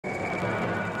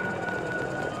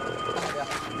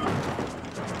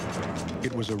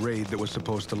It was a raid that was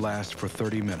supposed to last for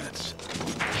 30 minutes.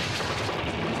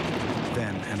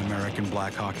 Then an American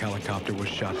Black Hawk helicopter was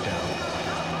shot down,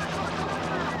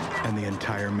 and the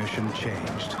entire mission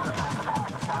changed.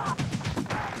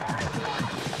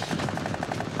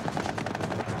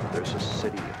 There's a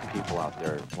city of people out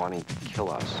there wanting to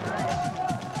kill us.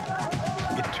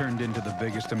 It turned into the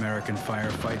biggest American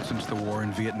firefight since the war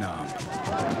in Vietnam.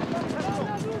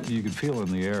 You could feel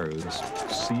in the air this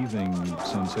seething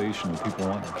sensation of people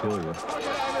wanting to kill you.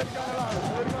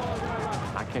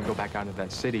 I can't go back out into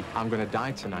that city. I'm going to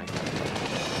die tonight.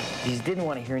 He just didn't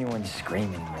want to hear anyone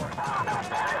scream anymore.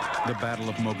 The Battle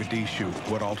of Mogadishu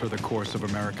would alter the course of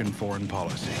American foreign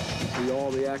policy. We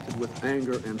all reacted with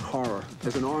anger and horror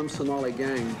as an armed Somali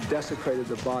gang desecrated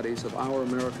the bodies of our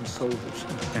American soldiers.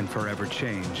 And forever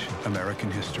change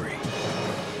American history.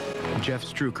 Jeff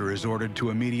Struecker is ordered to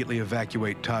immediately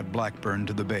evacuate Todd Blackburn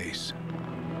to the base.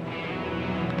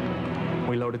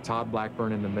 We loaded Todd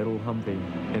Blackburn in the middle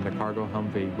Humvee, in the cargo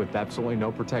Humvee, with absolutely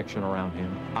no protection around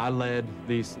him. I led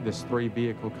this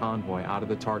three-vehicle convoy out of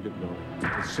the target building.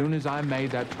 As soon as I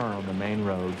made that turn on the main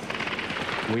road,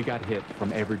 we got hit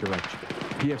from every direction.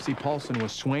 PFC Paulson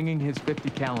was swinging his 50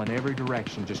 cal in every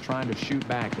direction, just trying to shoot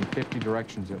back in 50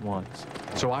 directions at once.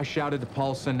 So I shouted to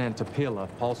Paulson and to Pilla,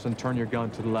 "Paulson, turn your gun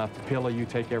to the left. Pilla, you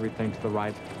take everything to the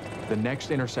right." The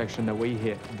next intersection that we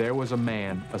hit, there was a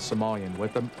man, a Somalian,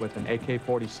 with an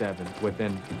AK-47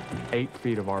 within 8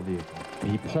 feet of our vehicle.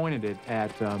 He pointed it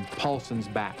at Paulson's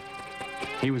back.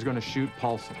 He was going to shoot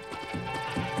Paulson.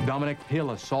 Dominic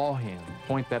Pilla saw him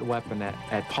point that weapon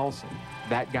at Paulson.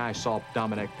 That guy saw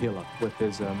Dominic Pilla with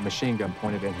his machine gun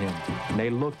pointed at him. And they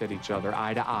looked at each other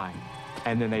eye to eye,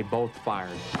 and then they both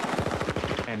fired.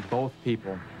 And both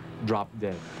people dropped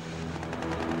dead.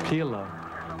 Pilla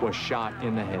was shot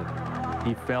in the head.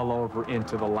 He fell over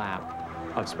into the lap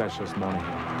of Specialist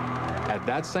Monahan. At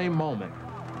that same moment,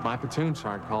 my platoon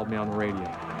sergeant called me on the radio.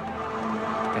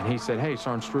 And he said, "Hey,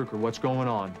 Sergeant Struecker, what's going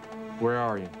on? Where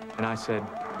are you?" And I said,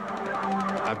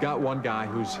 "I've got one guy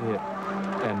who's hit,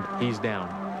 and he's down."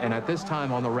 And at this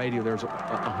time on the radio, there's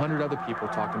 100 other people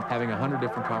talking, having 100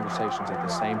 different conversations at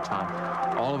the same time.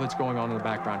 All of it's going on in the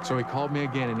background. So he called me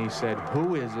again, and he said,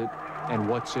 "Who is it, and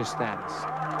what's his status?"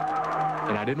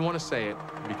 And I didn't want to say it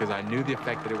because I knew the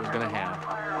effect that it was going to have.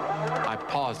 I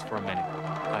paused for a minute.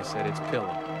 I said, "It's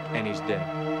Pilla, and he's dead."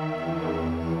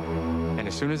 And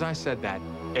as soon as I said that,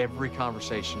 every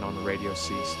conversation on the radio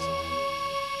ceased.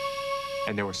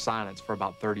 And there was silence for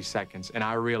about 30 seconds. And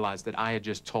I realized that I had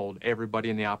just told everybody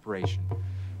in the operation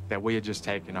that we had just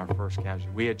taken our first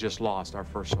casualty. We had just lost our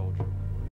first soldier.